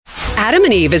Adam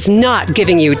and Eve is not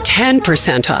giving you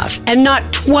 10% off and not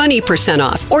 20%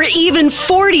 off or even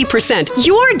 40%.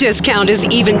 Your discount is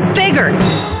even bigger.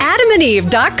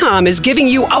 AdamandEve.com is giving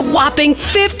you a whopping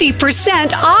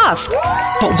 50% off.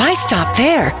 But why stop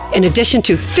there? In addition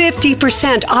to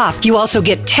 50% off, you also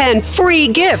get 10 free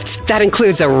gifts. That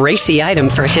includes a racy item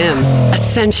for him, a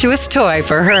sensuous toy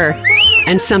for her,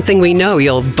 and something we know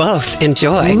you'll both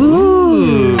enjoy.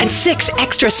 Ooh. And 6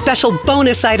 extra special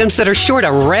bonus items that are sure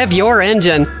to rev your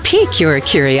engine, pique your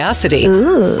curiosity,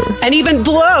 and even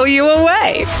blow you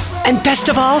away. And best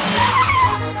of all,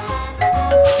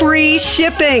 free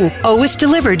shipping, always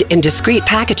delivered in discreet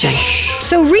packaging.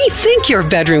 So rethink your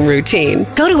bedroom routine.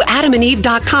 Go to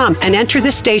adamandeve.com and enter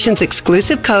the station's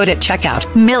exclusive code at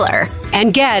checkout, Miller,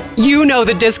 and get, you know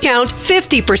the discount,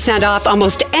 50% off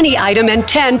almost any item and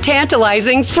 10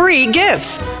 tantalizing free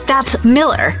gifts. That's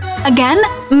Miller. Again,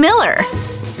 Miller.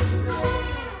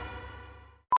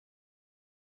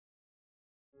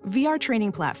 VR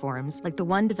training platforms, like the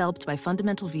one developed by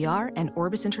Fundamental VR and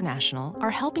Orbis International,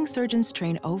 are helping surgeons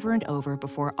train over and over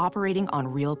before operating on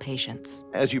real patients.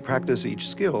 As you practice each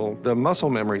skill, the muscle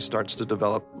memory starts to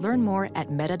develop. Learn more at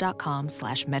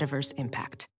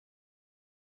meta.com/metaverseimpact.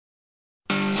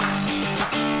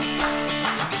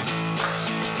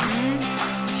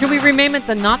 Should we rename it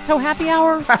the Not So Happy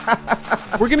Hour?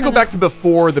 We're going to go back to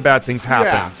before the bad things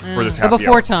happened for this happy the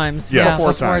before hour. times. Yes.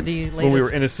 Before times, the latest, when we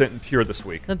were innocent and pure this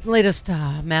week. The latest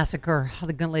massacre,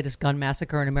 the latest gun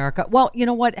massacre in America. Well, you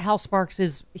know what? Hal Sparks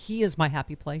is my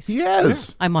happy place. He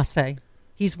is. I must say.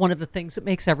 He's one of the things that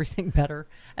makes everything better.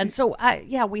 And so,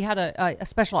 we had a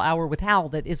special hour with Hal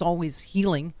that is always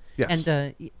healing. Yes.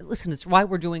 And listen, it's why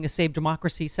we're doing a Save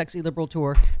Democracy Sexy Liberal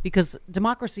Tour, because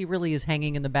democracy really is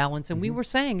hanging in the balance. And we were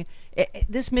saying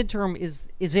this midterm is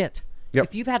it. Yep.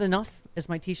 If you've had enough, as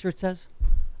my T-shirt says,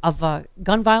 of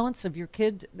gun violence, of your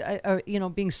kid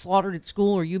being slaughtered at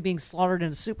school or you being slaughtered in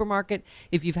a supermarket,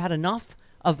 if you've had enough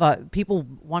of people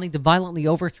wanting to violently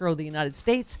overthrow the United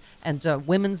States and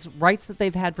women's rights that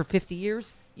they've had for 50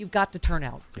 years, you've got to turn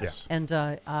out. Yes. And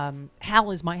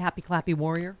Hal is my happy, clappy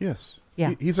warrior. Yes.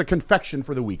 Yeah. He's a confection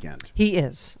for the weekend. He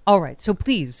is. All right. So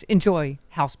please enjoy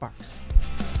Hal Sparks.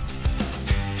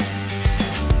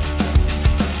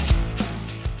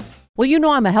 Well, you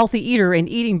know I'm a healthy eater, and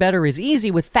eating better is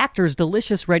easy with Factor's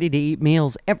delicious, ready-to-eat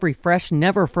meals. Every fresh,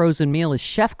 never-frozen meal is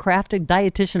chef-crafted,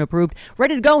 dietitian-approved,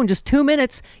 ready to go in just 2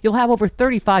 minutes. You'll have over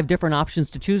 35 different options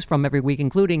to choose from every week,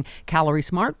 including Calorie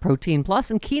Smart, Protein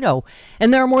Plus, and Keto.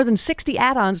 And there are more than 60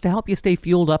 add-ons to help you stay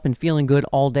fueled up and feeling good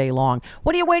all day long.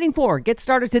 What are you waiting for? Get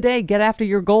started today. Get after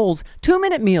your goals.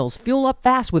 2-minute meals. Fuel up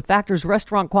fast with Factor's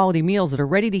restaurant-quality meals that are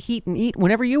ready to heat and eat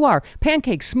whenever you are.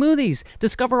 Pancakes, smoothies.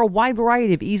 Discover a wide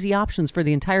variety of easy options for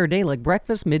the entire day, like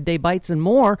breakfast, midday bites, and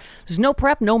more. There's no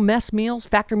prep, no mess meals.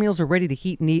 Factor meals are ready to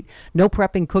heat and eat. No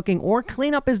prepping, cooking, or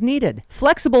cleanup is needed.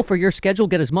 Flexible for your schedule.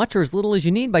 Get as much or as little as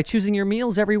you need by choosing your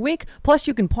meals every week. Plus,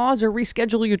 you can pause or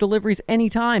reschedule your deliveries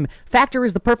anytime. Factor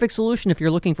is the perfect solution if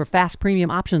you're looking for fast premium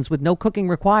options with no cooking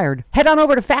required. Head on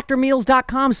over to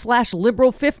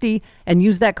factormeals.com/liberal50 and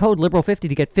use that code liberal50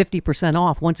 to get 50%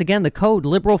 off. Once again, the code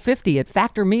liberal50 at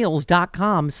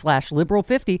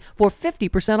factormeals.com/liberal50 for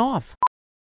 50% off.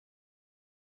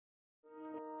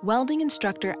 Welding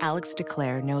instructor Alex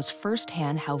DeClaire knows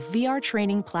firsthand how VR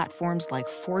training platforms like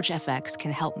ForgeFX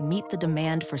can help meet the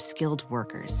demand for skilled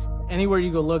workers. Anywhere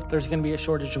you go look, there's going to be a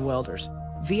shortage of welders.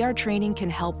 VR training can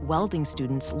help welding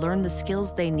students learn the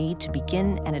skills they need to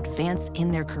begin and advance in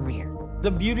their career.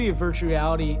 The beauty of virtual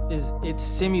reality is it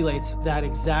simulates that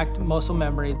exact muscle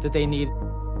memory that they need.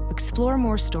 Explore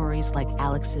more stories like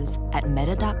Alex's at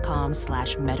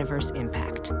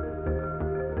meta.com/metaverseimpact.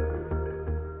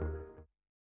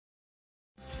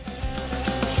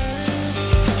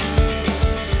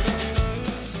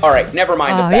 All right, never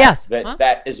mind the fact yes.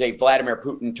 that is a Vladimir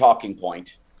Putin talking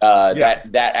point.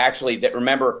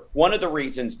 Remember, one of the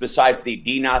reasons besides the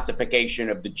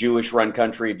denazification of the Jewish-run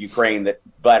country of Ukraine that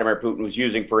Vladimir Putin was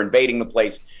using for invading the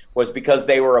place was because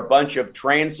they were a bunch of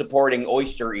trans-supporting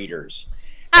oyster eaters.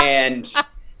 And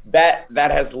that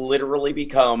has literally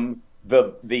become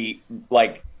the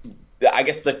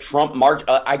Trump march.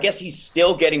 I guess he's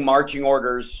still getting marching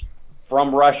orders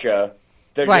from Russia.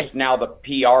 They're just now the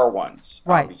PR ones,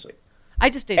 obviously. I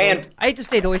just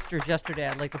ate oysters yesterday.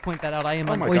 I'd like to point that out. I am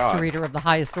an oyster eater of the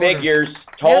highest order. Figures.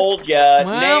 Told ya.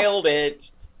 Nailed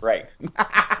it. Right.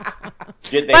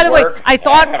 Did they By the work? way, I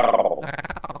thought...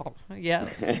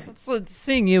 Yes.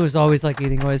 Seeing you is always like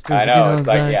eating oysters. I know. It's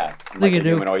like, yeah. Like you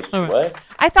do. Oysters. Right. What?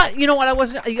 I thought, you know what, I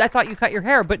thought you cut your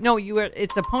hair, but no,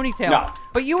 it's a ponytail. No.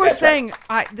 But you were saying,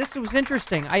 this was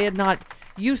interesting.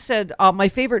 You said my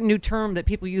favorite new term that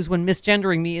people use when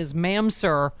misgendering me is "ma'am,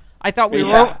 sir." I thought we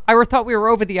were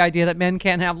over the idea that men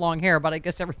can't have long hair, but I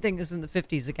guess everything is in the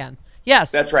 50s again.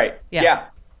 Yes, that's right. Yeah.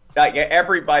 Like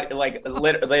everybody, like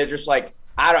they're just like,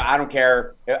 I don't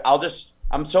care.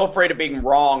 I'm so afraid of being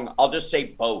wrong. I'll just say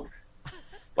both.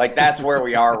 Like that's where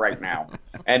we are right now.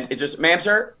 And it's just, ma'am,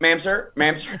 sir, ma'am, sir,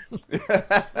 ma'am, sir.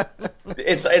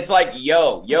 It's like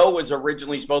yo was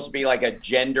originally supposed to be like a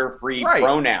gender-free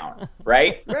pronoun,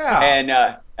 right? Yeah.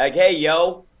 And like, hey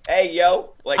yo,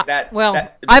 like that.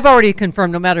 I've already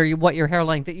confirmed, no matter what your hair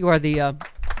length, that you are the,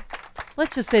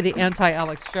 let's just say the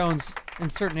anti-Alex Jones in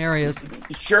certain areas.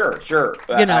 Sure.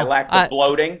 I lack the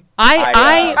bloating.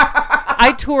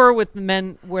 I tour with the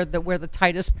men wear the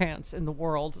tightest pants in the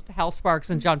world. Hal Sparks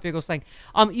and John Fugelsang.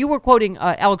 You were quoting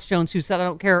Alex Jones, who said, "I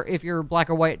don't care if you're black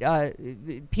or white.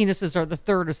 Penises are the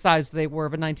third of size they were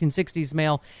of a 1960s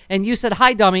male." And you said,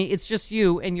 "Hi, dummy. It's just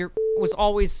you, and your was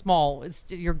always small. It's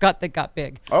your gut that got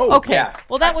big." Oh, okay. Yeah.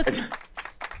 Well, that was.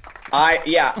 I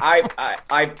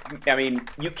mean,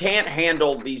 you can't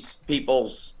handle these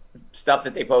people's stuff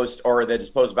that they post or that is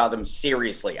posted about them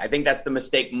seriously. I think that's the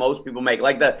mistake most people make.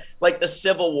 Like the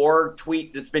Civil War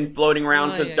tweet that's been floating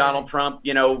around because Donald Trump,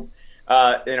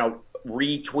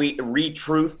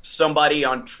 retruth somebody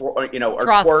on, or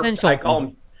twerp. I call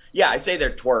them. Yeah, I say they're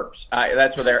twerps.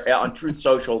 That's what they're on Truth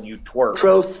Social. You twerp.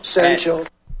 Truth Sensual.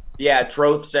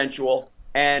 Truth Sensual.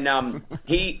 And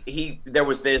there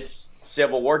was this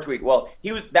Civil War tweet. Well,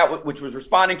 which was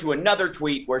responding to another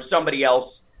tweet where somebody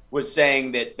else was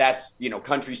saying that's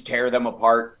countries tear them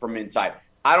apart from inside.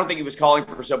 I don't think he was calling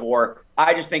for civil war.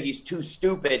 I just think he's too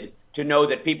stupid to know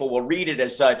that people will read it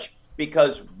as such,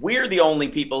 because we're the only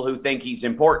people who think he's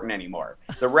important anymore.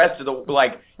 The rest of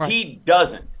he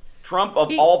doesn't. Trump,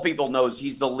 of all people, knows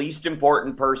he's the least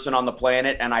important person on the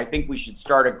planet, and I think we should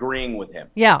start agreeing with him.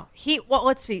 Yeah.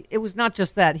 Let's see. It was not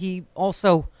just that. He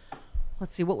also,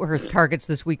 let's see, what were his targets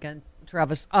this weekend?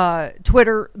 Travis,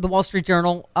 Twitter, the Wall Street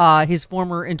Journal, his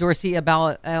former endorsee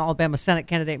about Alabama Senate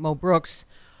candidate Mo Brooks.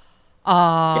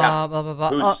 Blah, blah, blah.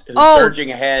 Who's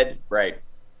surging ahead, right?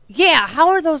 Yeah, how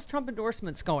are those Trump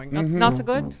endorsements going? Not so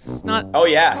good. It's not. Oh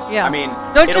yeah. I mean,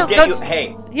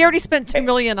 hey, he already spent $2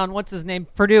 million on what's his name,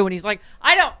 Purdue, and he's like,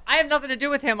 I have nothing to do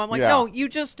with him. I'm like, no,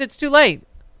 it's too late.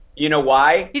 You know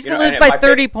why? He's gonna lose by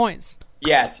 30 points.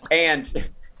 Yes, and.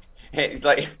 It's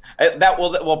like that.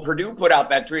 Well, Purdue put out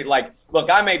that tweet like, "Look,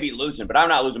 I may be losing, but I'm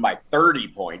not losing by 30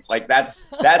 points." Like that's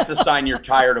a sign you're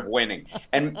tired of winning.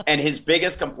 And his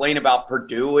biggest complaint about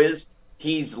Purdue is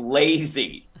he's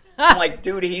lazy. I'm like,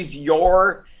 dude, he's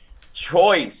your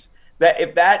choice. That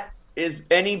if that is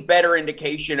any better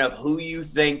indication of who you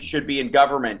think should be in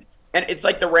government, and it's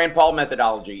like the Rand Paul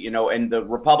methodology, and the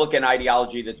Republican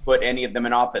ideology that's put any of them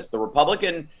in office. The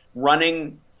Republican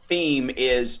running theme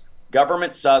is,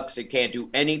 government sucks. It can't do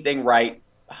anything right.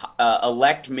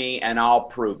 Elect me and I'll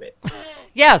prove it.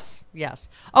 Yes.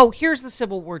 Oh, here's the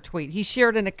Civil War tweet. He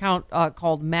shared an account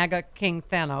called MAGA King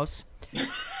Thanos.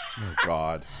 Oh,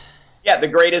 God. Yeah, the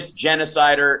greatest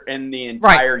genocider in the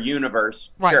entire universe.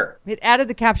 Right. Sure. It added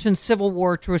the caption Civil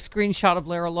War to a screenshot of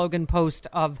Lara Logan post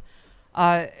of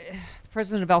the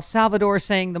president of El Salvador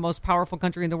saying the most powerful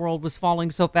country in the world was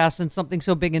falling so fast, and something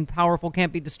so big and powerful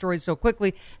can't be destroyed so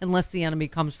quickly unless the enemy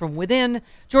comes from within.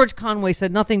 George Conway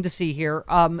said, nothing to see here.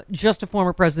 Just a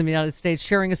former president of the United States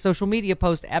sharing a social media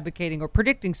post advocating or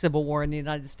predicting civil war in the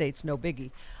United States. No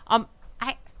biggie.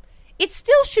 It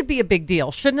still should be a big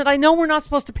deal, shouldn't it? I know we're not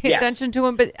supposed to pay attention to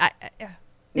him, but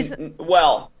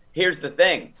well, here's the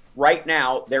thing. Right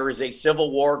now, there is a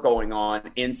civil war going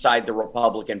on inside the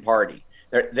Republican Party.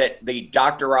 That the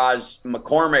Dr. Oz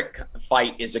McCormick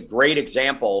fight is a great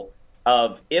example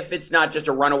of, if it's not just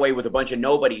a runaway with a bunch of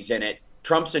nobodies in it,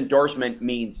 Trump's endorsement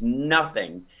means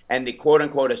nothing. And the quote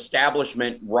unquote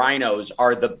establishment rhinos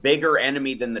are the bigger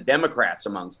enemy than the Democrats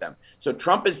amongst them. So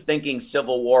Trump is thinking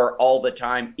civil war all the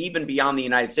time, even beyond the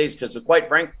United States, because quite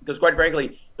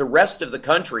frankly, the rest of the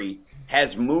country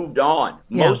has moved on.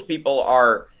 Yeah. Most people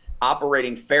are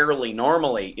operating fairly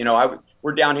normally.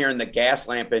 We're down here in the gas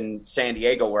lamp in San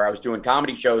Diego where I was doing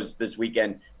comedy shows this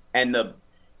weekend, and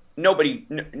nobody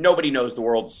knows the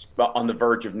world's on the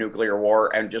verge of nuclear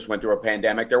war and just went through a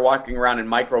pandemic. They're walking around in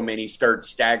micro mini skirts,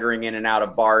 staggering in and out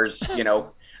of bars,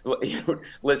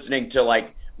 listening to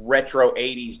like retro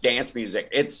 80s dance music.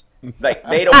 It's like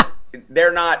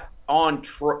they're not on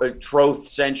troth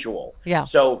sensual. Yeah.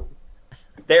 So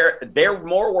they're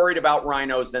more worried about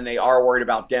rhinos than they are worried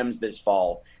about Dems this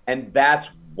fall. And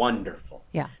that's wonderful.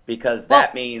 Yeah. Because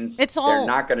that means they're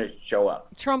not going to show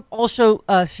up. Trump also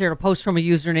shared a post from a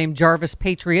user named Jarvis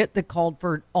Patriot that called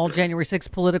for all January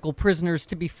 6th political prisoners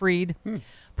to be freed.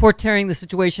 portraying the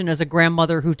situation as a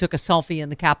grandmother who took a selfie in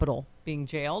the Capitol being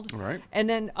jailed. Right. And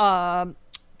then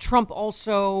Trump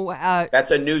also...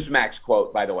 That's a Newsmax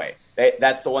quote, by the way.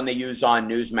 That's the one they use on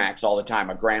Newsmax all the time,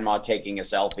 a grandma taking a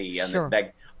selfie. And Sure.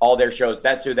 all their shows,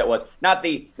 that's who that was. Not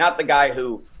the guy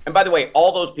who... And by the way,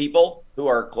 all those people who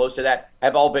are close to that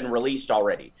have all been released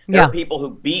already. There are people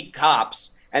who beat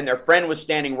cops and their friend was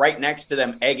standing right next to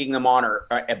them, egging them on,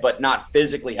 but not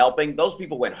physically helping. Those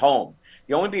people went home.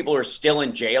 The only people who are still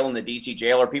in jail in the D.C.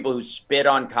 jail are people who spit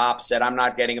on cops, said, I'm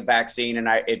not getting a vaccine, and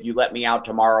if you let me out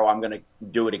tomorrow, I'm going to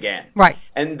do it again. Right.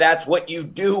 And that's what you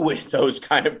do with those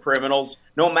kind of criminals,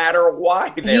 no matter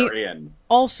why they're in.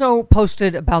 Also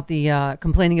posted about the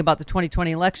complaining about the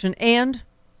 2020 election and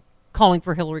calling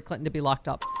for Hillary Clinton to be locked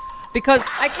up, because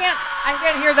I can't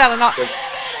hear that enough.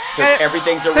 Because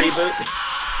everything's a reboot.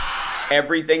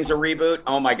 Everything's a reboot.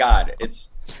 Oh my God!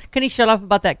 Can he shut up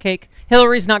about that cake?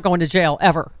 Hillary's not going to jail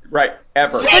ever. Right,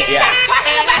 ever. Yeah.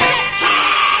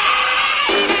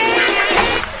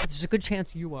 There's a good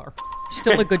chance you are.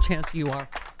 Still a good chance you are.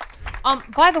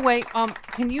 By the way,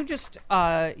 can you just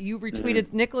you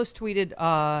retweeted? Nicholas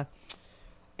tweeted.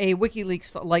 A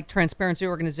WikiLeaks-like transparency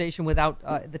organization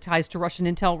without the ties to Russian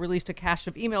intel released a cache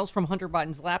of emails from Hunter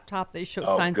Biden's laptop. They show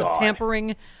signs of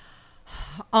tampering.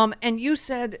 And you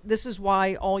said this is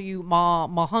why all you Ma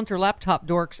Hunter laptop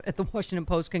dorks at the Washington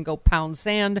Post can go pound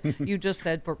sand. You just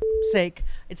said, for sake,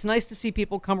 it's nice to see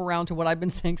people come around to what I've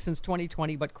been saying since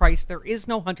 2020, but Christ, there is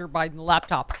no Hunter Biden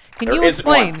laptop. Can you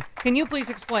explain? Can you please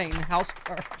explain how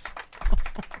Sparks?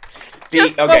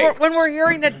 When we're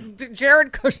hearing that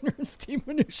Jared Kushner and Steve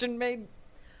Mnuchin made,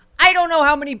 I don't know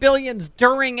how many billions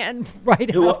during and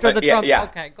right after the Trump. Yeah.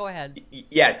 Okay, go ahead.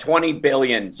 Yeah, 20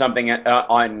 billion something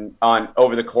on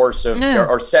over the course of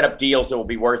or set up deals that will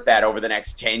be worth that over the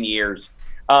next 10 years.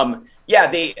 The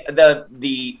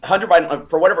Hunter Biden,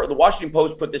 for whatever, the Washington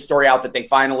Post put this story out that they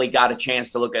finally got a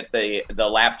chance to look at the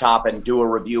laptop and do a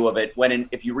review of it.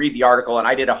 If you read the article, and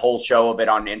I did a whole show of it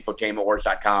on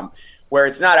infotainmentwars.com, where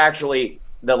it's not actually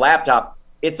the laptop,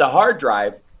 it's a hard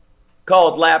drive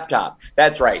called laptop.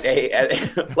 That's right.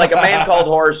 Like a man called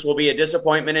horse will be a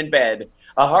disappointment in bed.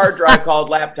 A hard drive called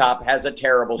laptop has a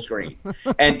terrible screen.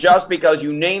 And just because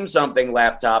you name something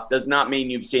laptop does not mean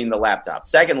you've seen the laptop.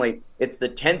 Secondly, it's the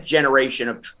 10th generation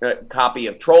of copy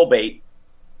of Trollbait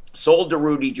sold to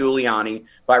Rudy Giuliani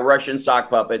by Russian sock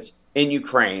puppets in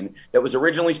Ukraine that was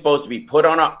originally supposed to be put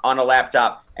on a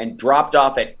laptop and dropped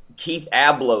off at Keith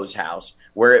Ablow's house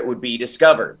where it would be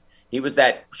discovered. He was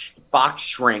that Fox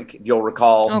shrink, if you'll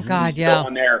recall. Oh, God, yeah.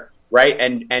 On there, right?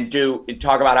 And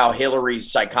talk about how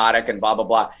Hillary's psychotic and blah, blah,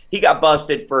 blah. He got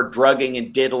busted for drugging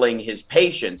and diddling his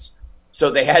patients. So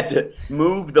they had to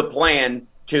move the plan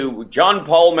to John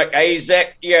Paul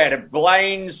McIsaac, the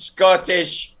blind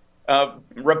Scottish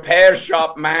repair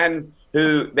shop man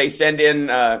who they send in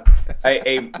a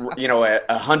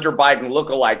Hunter Biden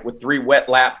lookalike with 3 wet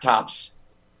laptops.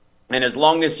 And as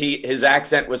long as his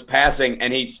accent was passing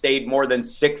and he stayed more than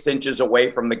 6 inches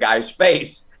away from the guy's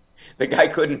face, the guy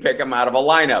couldn't pick him out of a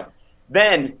lineup.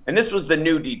 Then, and this was the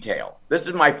new detail. This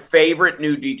is my favorite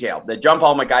new detail. The John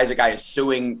Paul McIsaac guy is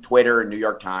suing Twitter and New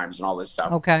York Times and all this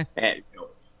stuff. Okay. And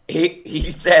he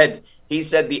said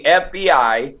the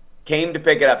FBI came to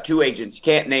pick it up. 2 agents.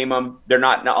 Can't name them. They're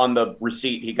not on the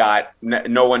receipt he got.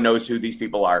 No one knows who these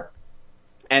people are.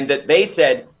 And that they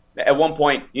said, at one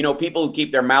point, people who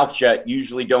keep their mouth shut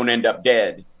usually don't end up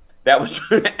dead. That was,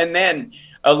 and then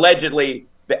allegedly,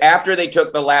 after they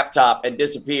took the laptop and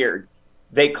disappeared,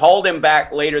 they called him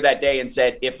back later that day and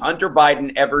said, if Hunter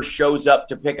Biden ever shows up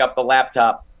to pick up the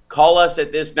laptop, call us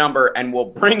at this number and we'll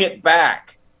bring it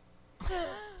back.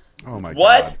 Oh my God.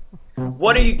 What?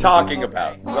 What are you talking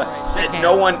about? Said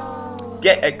no one.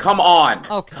 Come on.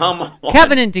 Okay. Come on.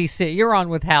 Kevin in D.C., you're on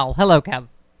with Hal. Hello, Kev.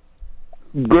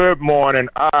 Good morning.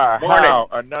 Morning. Hal,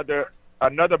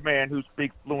 another man who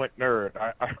speaks fluent nerd.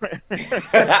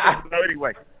 So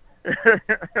anyway,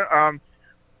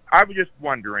 I was just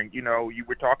wondering, you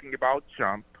were talking about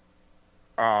Trump,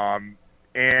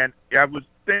 and I was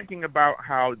thinking about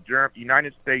how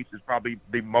United States is probably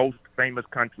the most famous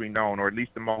country known, or at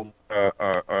least the most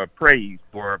praised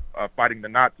for fighting the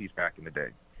Nazis back in the day.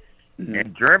 Mm-hmm.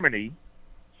 And Germany,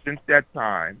 since that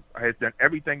time, has done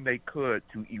everything they could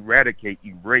to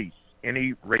erase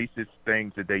any racist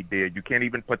things that they did. You can't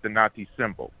even put the Nazi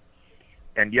symbol.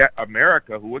 And yet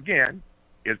America, who again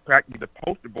is practically the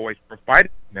poster boys for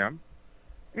fighting them,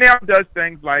 now does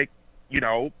things like,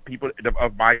 people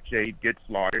of my shade get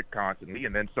slaughtered constantly,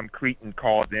 and then some cretin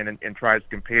calls in and tries to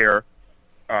compare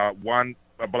a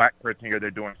black person here, they're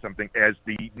doing something as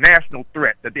the national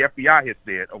threat that the FBI has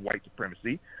said of white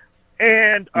supremacy.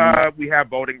 And we have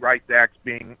voting rights acts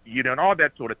being, and all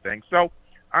that sort of thing. So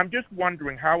I'm just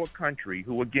wondering how a country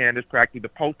who, again, is practically the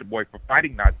poster boy for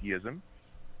fighting Nazism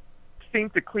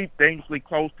seems to creep dangerously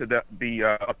close to the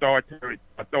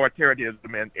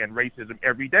authoritarianism and racism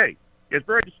every day. It's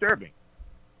very disturbing.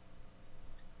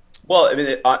 Well, I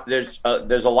mean, there's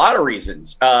a lot of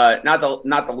reasons. Not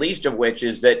the least of which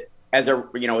is that as a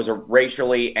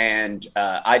racially and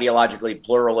ideologically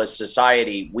pluralist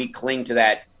society, we cling to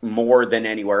that more than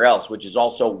anywhere else, which is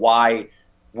also why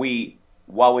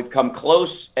while we've come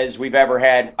close as we've ever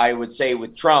had, I would say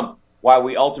with Trump, why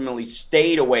we ultimately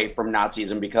stayed away from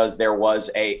Nazism, because there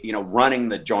was running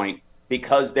the joint,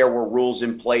 because there were rules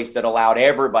in place that allowed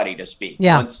everybody to speak.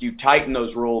 Yeah. Once you tighten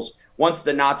those rules, once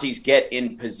the Nazis get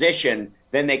in position,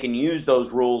 then they can use those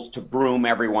rules to broom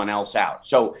everyone else out.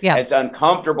 So as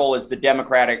uncomfortable as the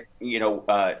Democratic,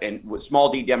 and small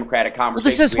d Democratic conversation,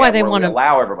 this is why they want to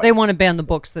allow everybody. They want to ban the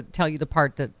books that tell you the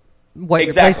part that white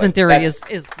replacement theory is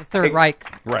the Third Reich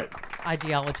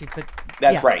ideology. But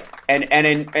that's right. And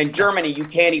in Germany, you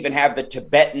can't even have the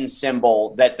Tibetan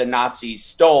symbol that the Nazis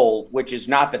stole, which is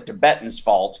not the Tibetans'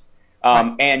 fault.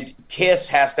 And KISS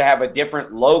has to have a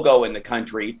different logo in the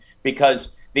country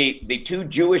because the two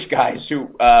Jewish guys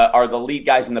who are the lead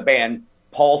guys in the band,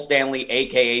 Paul Stanley,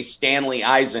 a.k.a. Stanley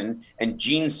Eisen, and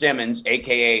Gene Simmons,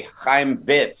 a.k.a. Chaim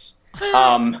Witz,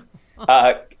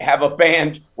 have a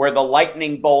band where the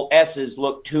lightning bolt S's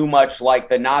look too much like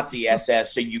the Nazi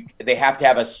SS, so they have to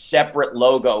have a separate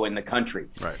logo in the country.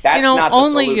 Right. That's not the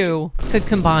only solution. You could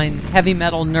combine heavy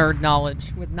metal nerd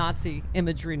knowledge with Nazi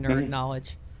imagery nerd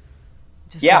knowledge.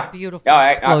 Just a beautiful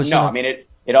explosion. I mean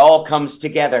it all comes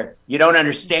together. You don't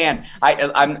understand.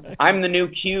 I'm the new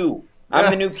Q. I'm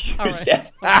the new Q,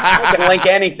 Steph. I can link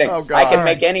anything. I can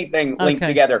make anything link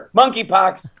together.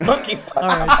 Monkeypox. All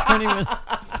right, 20 minutes.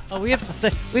 Oh, we have to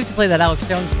play that Alex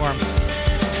Jones for him.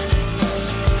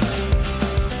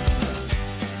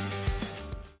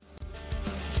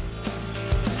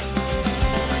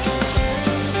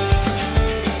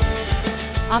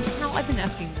 I've been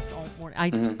asking this all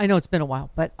morning. I know it's been a while,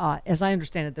 but as I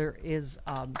understand it, there is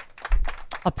a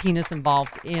penis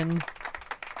involved in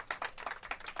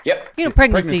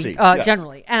pregnancy yes.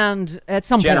 generally, and at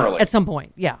some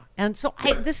point, yeah. And so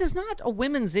this is not a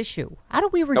women's issue. How do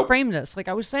we reframe this? Like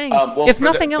I was saying, if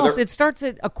nothing else, it starts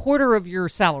at a quarter of your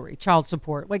salary, child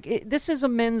support. Like this is a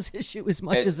men's issue as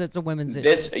much as it's a women's issue.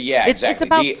 Exactly. It's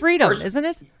about freedom, isn't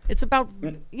it? It's about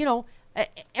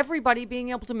everybody being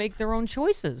able to make their own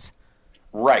choices.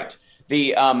 Right.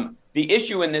 The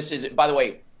issue in this is, by the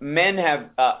way, men have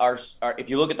are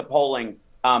if you look at the polling.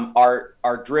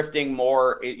 Are drifting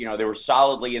more, they were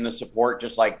solidly in the support,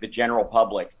 just like the general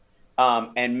public.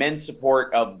 And men's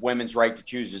support of women's right to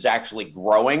choose is actually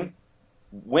growing.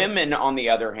 Women, on the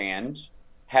other hand,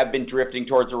 have been drifting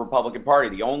towards the Republican Party.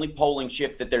 The only polling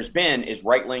shift that there's been is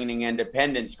right-leaning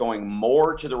independents going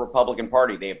more to the Republican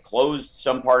Party. They have closed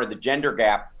some part of the gender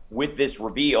gap with this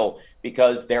reveal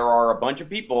because there are a bunch of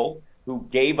people who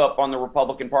gave up on the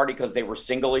Republican Party because they were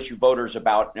single-issue voters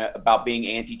about being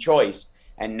anti-choice.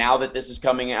 And now that this is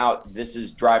coming out, this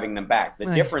is driving them back. The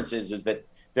difference is that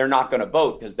they're not going to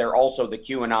vote because they're also the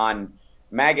QAnon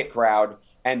maggot crowd,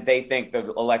 and they think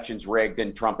the election's rigged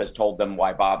and Trump has told them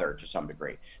why bother to some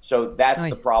degree. So that's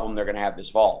the problem they're going to have this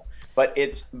fall. But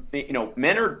it's,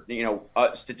 men are,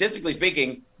 statistically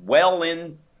speaking, well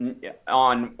in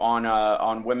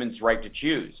on women's right to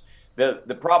choose.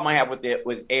 The problem I have with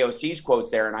AOC's quotes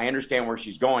there, and I understand where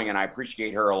she's going, and I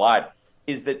appreciate her a lot,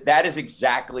 is that is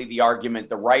exactly the argument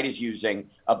the right is using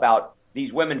about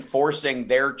these women forcing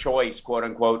their choice, quote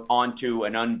unquote, onto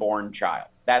an unborn child.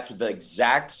 That's the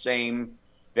exact same.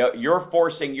 You're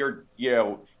forcing your,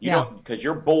 because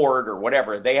you're bored or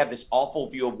whatever. They have this awful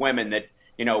view of women that,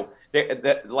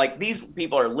 like these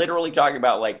people are literally talking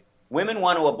about like women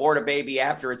want to abort a baby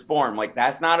after it's born. Like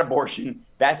that's not abortion.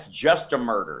 That's just a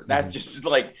murder. That's just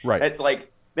like, it's like,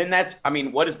 then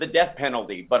what is the death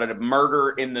penalty but a murder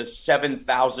in the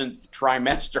 7,000th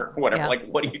trimester, whatever? Like,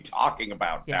 what are you talking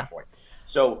about at that point?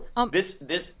 So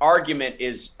this argument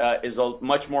is a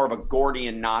much more of a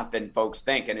Gordian knot than folks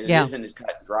think, and it isn't as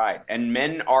cut and dried. And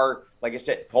men are, like I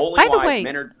said, polling-wise,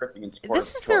 men are drifting in support.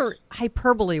 This is their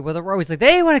hyperbole, where they're always like,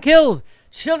 they want to kill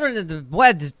children in the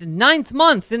 9th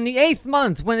month, in the 8th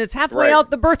month, when it's halfway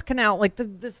out the birth canal. Like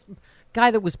this guy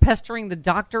that was pestering the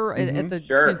doctor at the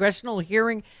congressional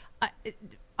hearing.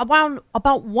 About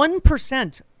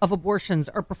 1% of abortions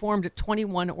are performed at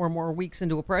 21 or more weeks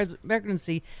into a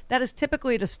pregnancy. That is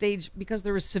typically at a stage because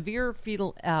there is severe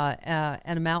fetal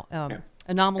anomalies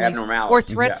or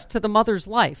threats to the mother's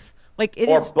life. Like it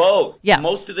or is both. Yes.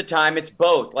 Most of the time it's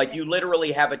both. Like you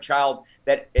literally have a child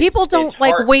that people don't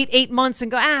like wait 8 months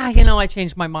and go, I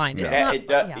changed my mind. It's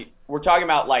not, we're talking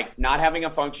about like not having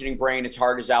a functioning brain. Its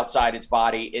heart is outside its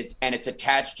body. It's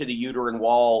attached to the uterine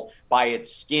wall by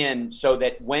its skin, so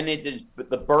that when it is,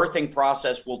 the birthing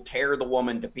process will tear the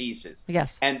woman to pieces.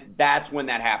 Yes. And that's when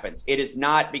that happens. It is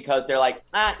not because they're like,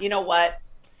 you know what?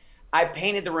 I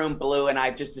painted the room blue and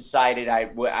I just decided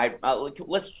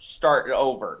let's start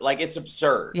over. Like, it's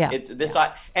absurd. Yeah. It's this,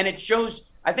 and it shows,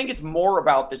 I think it's more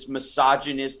about this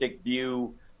misogynistic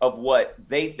view of what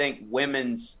they think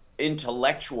women's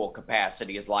intellectual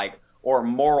capacity is like, or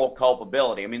moral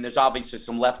culpability. I mean, there's obviously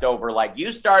some leftover, like,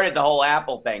 you started the whole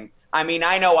Apple thing. I mean,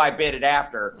 I know I bid it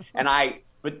after,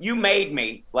 but you made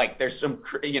me. Like, there's some,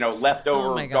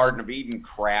 leftover Garden of Eden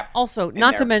crap. Also,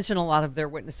 not to mention, a lot of their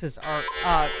witnesses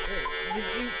are. Did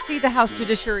you see the House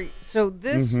Judiciary? So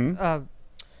this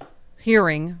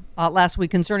hearing last week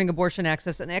concerning abortion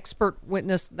access, an expert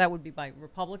witness, that would be by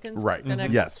Republicans, right?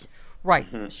 Yes, right.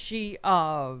 She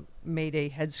made a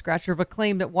head scratcher of a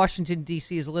claim that Washington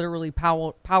D.C. is literally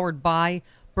powered by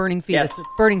burning fetuses. Yes.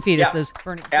 Burning fetuses. Yeah.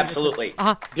 Burning Absolutely.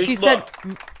 Fetuses. She said,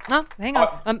 hang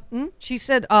on. She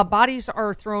said bodies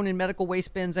are thrown in medical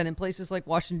waste bins and in places like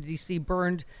Washington, D.C.,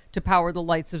 burned to power the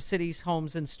lights of cities,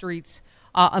 homes, and streets.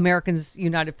 Americans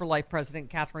United for Life President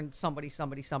Catherine somebody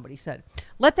said.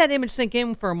 Let that image sink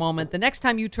in for a moment. The next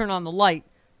time you turn on the light,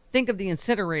 think of the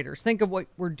incinerators. Think of what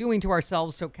we're doing to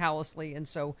ourselves so callously and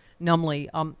so numbly.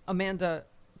 Amanda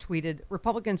tweeted,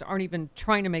 Republicans aren't even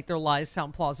trying to make their lies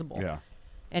sound plausible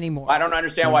anymore. I don't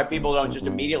understand why people don't just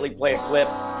immediately play a clip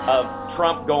of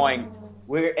Trump going,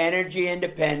 we're energy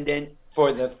independent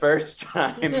for the first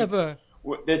time. Never.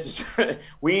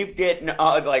 We're getting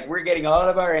all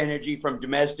of our energy from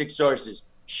domestic sources.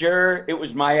 Sure, it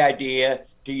was my idea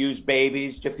to use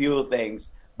babies to fuel things,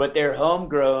 but they're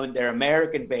homegrown. They're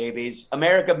American babies.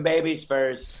 American babies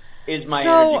first is my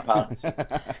energy policy.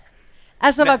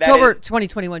 As of October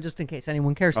 2021, just in case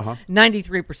anyone cares,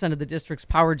 93% of the district's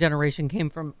power generation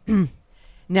came from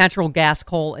natural gas,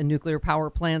 coal, and nuclear power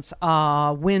plants.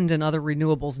 Wind and other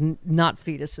renewables, not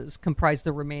fetuses, comprise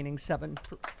the remaining 7%.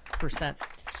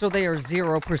 So they are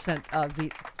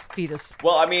 0% fetus.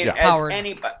 Well, I mean,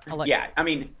 I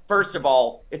mean, first of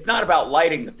all, it's not about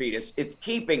lighting the fetus; it's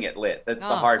keeping it lit. That's the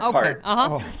hard part.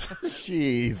 Oh,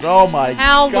 jeez! Oh my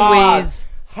God!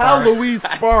 Hal Louise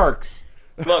Sparks.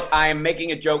 Look, I am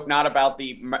making a joke not about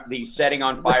the setting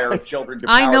on fire of children to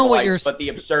power the lights, but the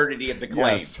absurdity of the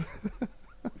claim. Yes.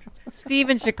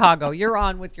 Steve in Chicago, you're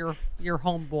on with your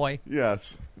homeboy.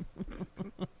 Yes.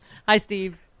 Hi,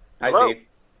 Steve. Hi, Steve.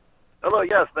 Hello,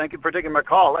 yes, thank you for taking my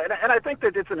call. And I think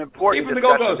that it's an important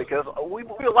discussion because we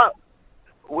allow.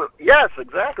 Yes,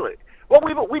 exactly. Well,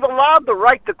 we've allowed the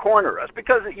right to corner us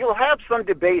because you'll have some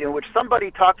debate in which somebody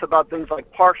talks about things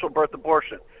like partial birth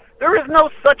abortion. There is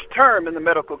no such term in the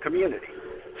medical community.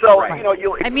 So,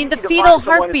 the fetal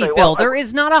heartbeat, Bill. There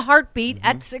is not a heartbeat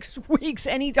at 6 weeks.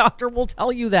 Any doctor will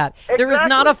tell you that. Exactly. There is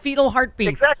not a fetal heartbeat.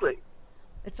 Exactly.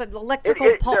 It's an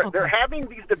electrical pulse. They're having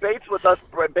these debates with us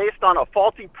based on a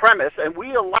faulty premise, and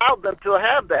we allowed them to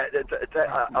have that,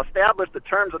 to establish the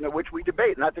terms under which we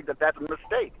debate, and I think that that's a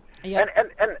mistake. Yeah.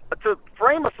 And to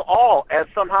frame us all as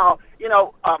somehow,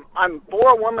 I'm for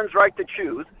a woman's right to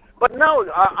choose, but no,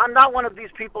 I'm not one of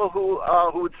these people who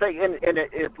would say,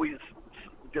 if we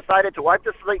decided to wipe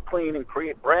the slate clean and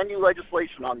create brand new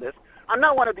legislation on this, I'm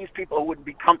not one of these people who would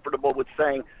be comfortable with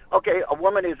saying, okay, a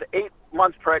woman is 8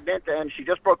 months pregnant and she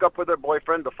just broke up with her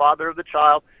boyfriend, the father of the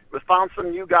child, was found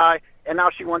some new guy, and now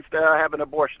she wants to have an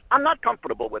abortion. I'm not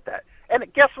comfortable with that. And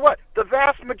guess what? The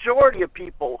vast majority of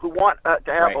people who want to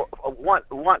have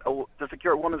to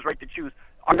secure a woman's right to choose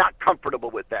are not comfortable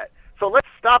with that. So let's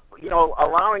stop,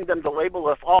 allowing them to label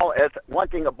us all as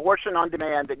wanting abortion on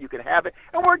demand, that you can have it,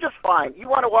 and we're just fine. You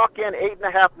want to walk in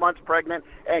 8.5 months pregnant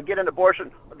and get an abortion,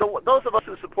 those of us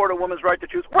who support a woman's right to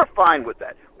choose, we're fine with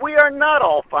that. We are not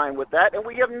all fine with that, and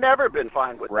we have never been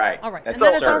fine with that. All right. That's and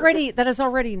that is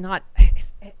already not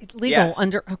legal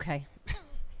under, okay.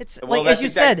 It's as you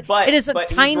said, it is a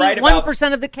tiny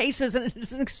 1% of the cases, and it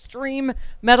is an extreme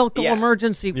medical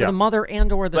emergency for the mother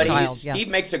and or the child. Steve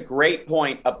makes a great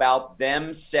point about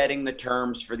them setting the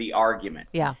terms for the argument.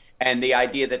 Yeah. And the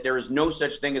idea that there is no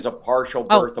such thing as a partial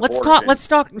birth abortion. Let's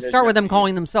start with them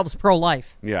calling themselves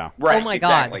pro-life. Yeah. Right. Oh my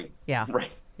exactly. God. Yeah.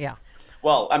 Right. Yeah.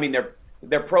 Well, I mean,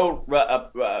 they're pro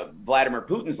Vladimir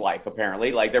Putin's life,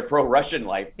 apparently. Like, they're pro Russian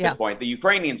life at this point. The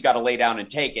Ukrainians got to lay down and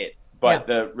take it. But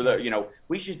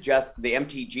we should just, the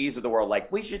MTGs of the world,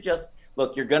 we should just,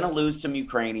 look, you're going to lose some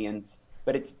Ukrainians,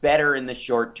 but it's better in the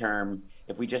short term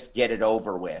if we just get it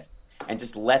over with. and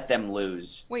just let them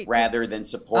lose Wait, rather than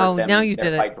support them now in you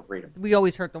their did fight it. for freedom. We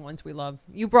always hurt the ones we love.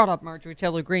 You brought up Marjorie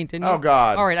Taylor Greene, didn't you? Oh,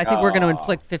 God. All right, I think we're going to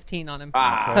inflict 15 on him.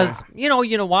 Because, you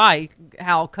know why,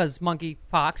 Hal? Because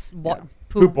monkeypox,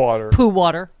 Poop water. Poo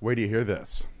water. Wait till you hear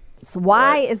this. So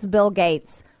why is Bill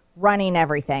Gates running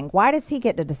everything? Why does he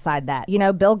get to decide that? You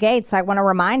know, Bill Gates, I want to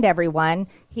remind everyone,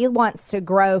 he wants to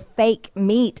grow fake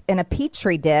meat in a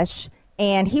petri dish,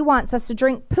 and he wants us to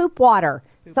drink poop water.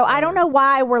 So I don't know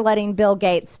why we're letting Bill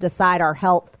Gates decide our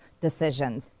health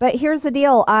decisions. But here's the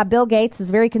deal. Bill Gates is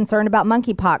very concerned about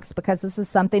monkeypox because this is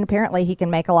something apparently he can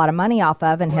make a lot of money off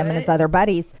of, and him and his other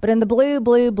buddies. But in the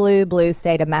blue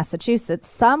state of Massachusetts,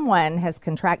 someone has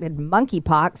contracted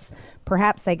monkeypox.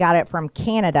 Perhaps they got it from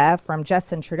Canada, from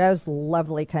Justin Trudeau's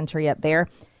lovely country up there.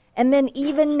 And then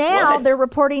even now they're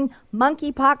reporting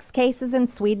monkeypox cases in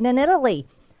Sweden and Italy.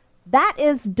 That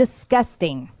is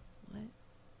disgusting.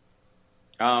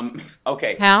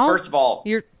 Okay. How? First of all,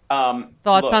 your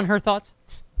thoughts on her thoughts?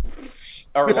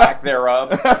 Or lack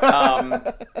thereof.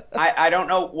 I don't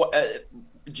know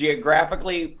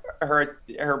geographically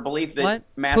her belief that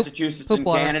Massachusetts poop and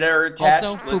water. Canada are attached.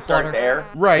 Also, Let's poop start water. there.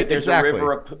 Right, That there's exactly. a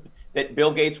river of that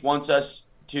Bill Gates wants us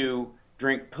to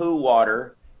drink poo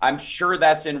water. I'm sure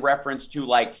that's in reference to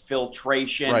like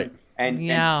filtration Right.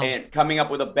 and coming up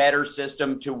with a better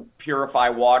system to purify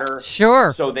water.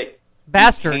 Sure. So that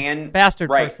Bastard. you can, Bastard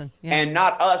right. person. Yeah. And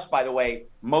not us, by the way.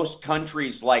 Most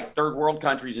countries, like third world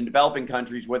countries and developing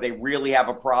countries where they really have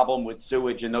a problem with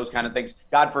sewage and those kind of things,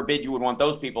 God forbid you would want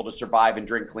those people to survive and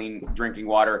drink clean drinking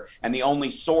water. And the only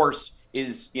source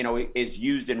is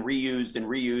used and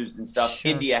reused and stuff.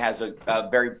 Sure. India has a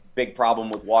very big problem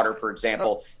with water, for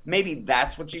example. Maybe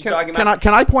that's what she's talking about.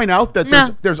 Can I point out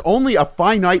that there's only a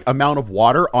finite amount of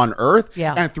water on Earth,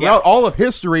 Yeah. and throughout all of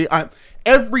history,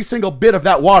 every single bit of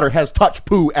that water has touched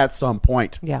poo at some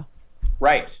point. Yeah.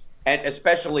 Right. And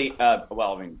especially, She ought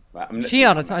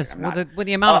to talk with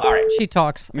the amount of she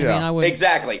talks. I mean, I would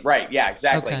exactly right. Yeah,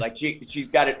 exactly. Okay. Like she's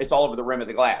got it. It's all over the rim of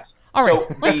the glass. All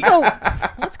right, So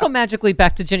let's go magically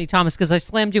back to Ginny Thomas because I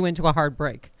slammed you into a hard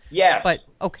break. Yes, but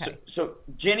okay. So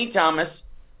Ginny Thomas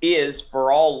is,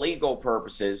 for all legal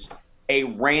purposes, a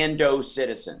rando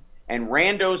citizen. And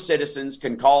rando citizens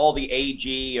can call the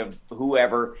AG of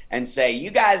whoever and say,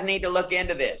 you guys need to look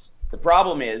into this. The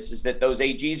problem is that those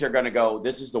AGs are going to go,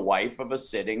 this is the wife of a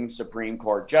sitting Supreme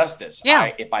Court justice.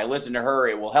 Yeah. If I listen to her,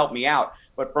 it will help me out.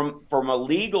 But from a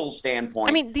legal standpoint,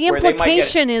 I mean, the where they might get-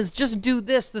 implication is just do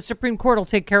this. The Supreme Court will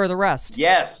take care of the rest.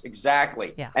 Yes,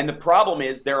 exactly. Yeah. And the problem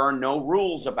is there are no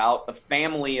rules about the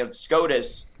family of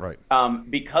SCOTUS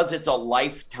because it's a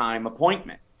lifetime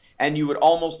appointment. And you would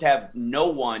almost have no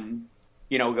one,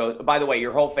 go, by the way,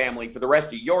 your whole family for the rest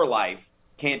of your life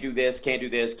can't do this, can't do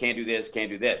this, can't do this,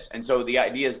 can't do this. And so the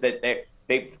idea is that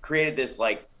they've created this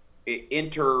like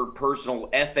interpersonal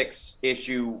ethics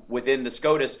issue within the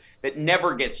SCOTUS that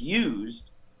never gets used,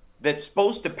 that's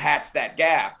supposed to patch that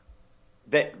gap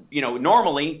that,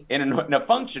 normally in a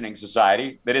functioning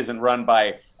society that isn't run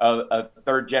by a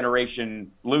third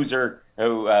generation loser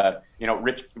who,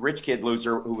 rich kid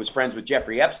loser who was friends with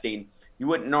Jeffrey Epstein, you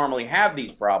wouldn't normally have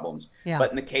these problems. Yeah. But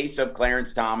in the case of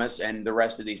Clarence Thomas and the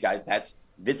rest of these guys,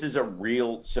 this is a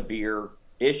real severe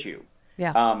issue.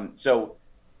 Yeah. So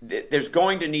there's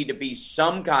going to need to be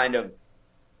some kind of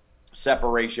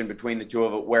separation between the two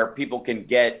of it where people can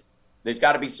there's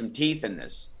got to be some teeth in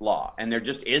this law. And there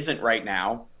just isn't right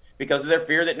now because of their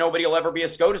fear that nobody will ever be a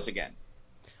SCOTUS again.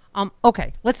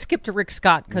 Okay, let's skip to Rick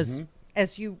Scott because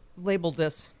as you labeled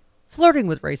this, flirting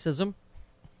with racism,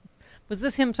 was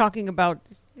this him talking about,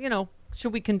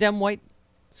 should we condemn white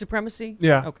supremacy?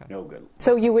 Yeah. Okay. No good.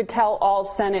 So you would tell all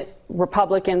Senate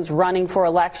Republicans running for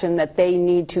election that they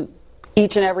need to,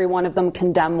 each and every one of them,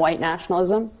 condemn white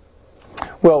nationalism?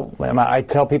 Well, I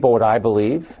tell people what I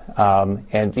believe, and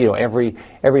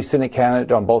every Senate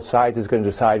candidate on both sides is going to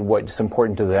decide what's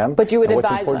important to them. But you would and what's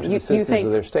advise important them. to the citizens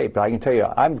of their state. But I can tell you,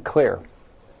 I'm clear.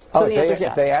 So the answer is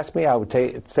yes. If they ask me, I would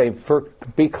say,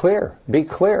 be clear. Be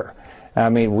clear. I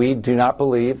mean, we do not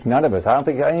believe, none of us, I don't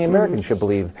think any American should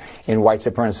believe in white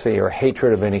supremacy or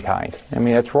hatred of any kind. I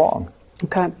mean, that's wrong.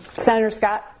 Okay. Senator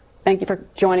Scott, thank you for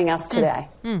joining us today.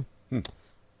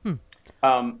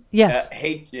 Yes.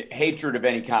 Hatred of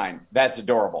any kind. That's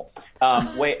adorable.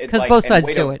 Because both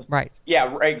sides do it, right?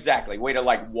 Yeah, exactly. Way to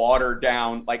water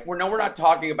down. We're not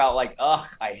talking about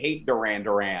I hate Duran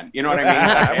Duran. You know what I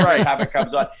mean? Every time it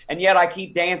comes on, and yet I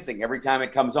keep dancing every time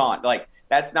it comes on.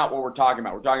 That's not what we're talking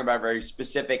about. We're talking about a very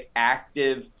specific,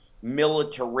 active,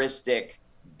 militaristic,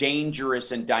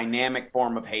 dangerous, and dynamic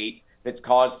form of hate that's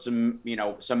caused some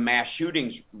mass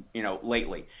shootings,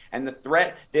 lately. And the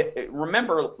threat,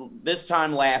 remember this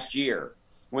time last year,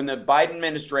 when the Biden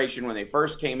administration, when they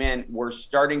first came in, were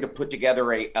starting to put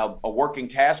together a working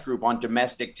task group on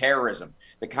domestic terrorism,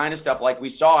 the kind of stuff like we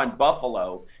saw in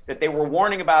Buffalo that they were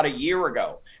warning about a year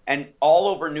ago. And all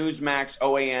over Newsmax,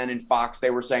 OAN, and Fox, they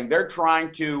were saying they're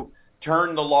trying to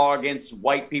turn the law against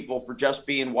white people for just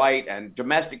being white and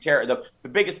domestic terror. The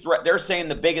biggest threat, they're saying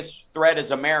the biggest threat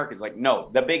is Americans. Like, no,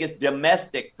 the biggest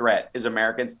domestic threat is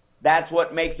Americans. That's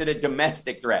what makes it a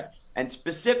domestic threat. And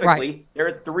specifically, there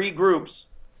are three groups.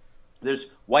 There's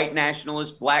white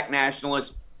nationalists, black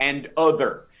nationalists, and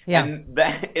other. Yeah.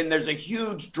 And there's a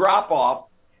huge drop-off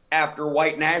after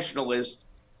white nationalists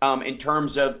in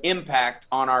terms of impact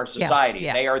on our society.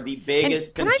 Yeah. They are the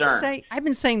biggest concern. Can I just say, I've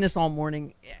been saying this all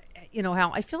morning,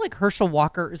 how I feel like Herschel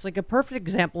Walker is like a perfect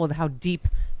example of how deep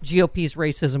GOP's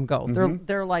racism go.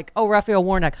 They're like, oh, Raphael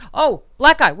Warnock. Oh,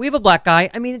 black guy. We have a black guy.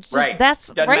 I mean, it's just that's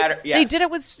doesn't right. Matter. Yes. They did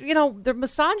it with their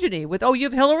misogyny with you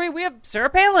have Hillary, we have Sarah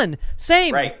Palin.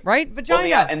 Same, right? Vagina.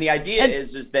 Well, and the idea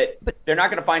is that they're not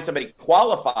going to find somebody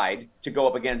qualified to go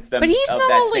up against them but he's of not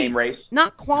that only same race.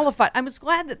 Not qualified. I was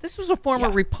glad that this was a former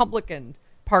Republican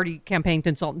Party campaign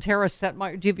consultant, Tara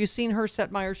Setmeyer. Have you seen her,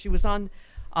 Setmeyer? She was on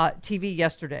TV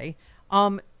yesterday.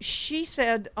 She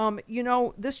said,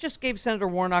 this just gave Senator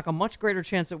Warnock a much greater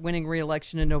chance at winning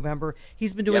re-election in November.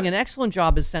 He's been doing an excellent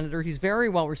job as senator. He's very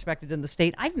well respected in the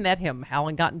state. I've met him, Hal,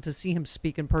 and gotten to see him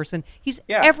speak in person. He's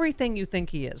everything you think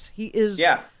he is. He is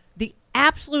the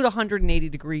absolute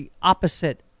 180-degree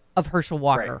opposite of Herschel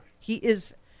Walker. Right. He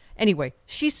is... Anyway,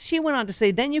 she went on to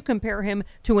say, then you compare him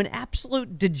to an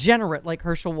absolute degenerate like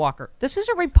Herschel Walker. This is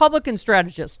a Republican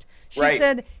strategist. She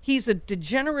said he's a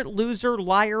degenerate loser,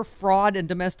 liar, fraud, and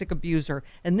domestic abuser.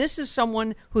 And this is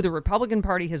someone who the Republican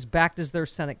Party has backed as their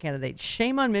Senate candidate.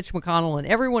 Shame on Mitch McConnell and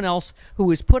everyone else who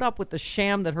has put up with the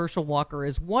sham that Herschel Walker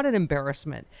is. What an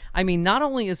embarrassment. I mean, not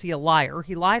only is he a liar,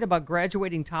 he lied about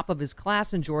graduating top of his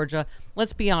class in Georgia.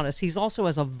 Let's be honest. He's also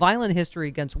has a violent history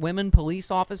against women police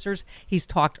officers. He's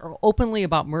talked openly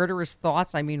about murderous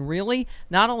thoughts. I mean, really?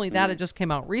 Not only that, it just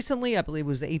came out recently. I believe it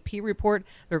was the AP report.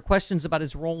 There are questions about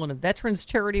his role in a veterans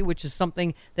charity, which is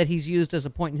something that he's used as a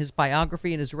point in his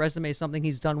biography and his resume, something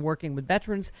he's done working with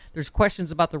veterans. There's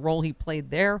questions about the role he played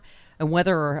there and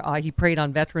whether he preyed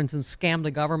on veterans and scammed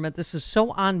the government. This is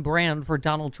so on brand for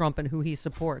Donald Trump and who he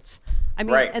supports. I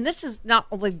mean, and this is not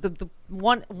only the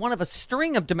one of a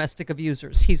string of domestic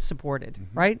abusers he's supported,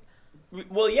 right?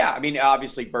 Well, yeah. I mean,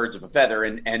 obviously, birds of a feather,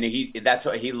 and that's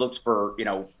what he looks for.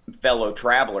 Fellow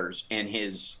travelers in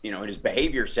his in his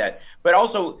behavior set. But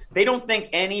also, they don't think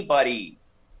anybody.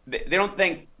 They don't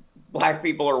think black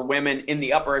people or women in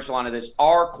the upper echelon of this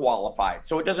are qualified.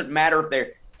 So it doesn't matter if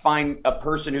they find a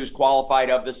person who's qualified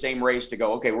of the same race to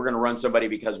go, okay, we're going to run somebody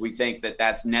because we think that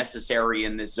that's necessary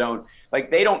in this zone.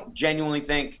 Like, they don't genuinely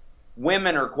think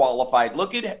women are qualified.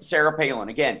 Look at Sarah Palin.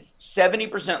 Again, 70%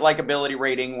 likability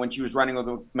rating when she was running with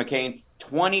McCain,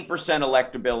 20%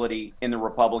 electability in the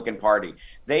Republican Party.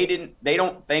 They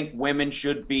don't think women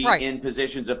should be in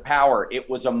positions of power. It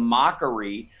was a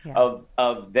mockery of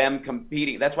them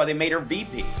competing. That's why they made her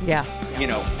VP. Yeah.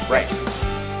 Right.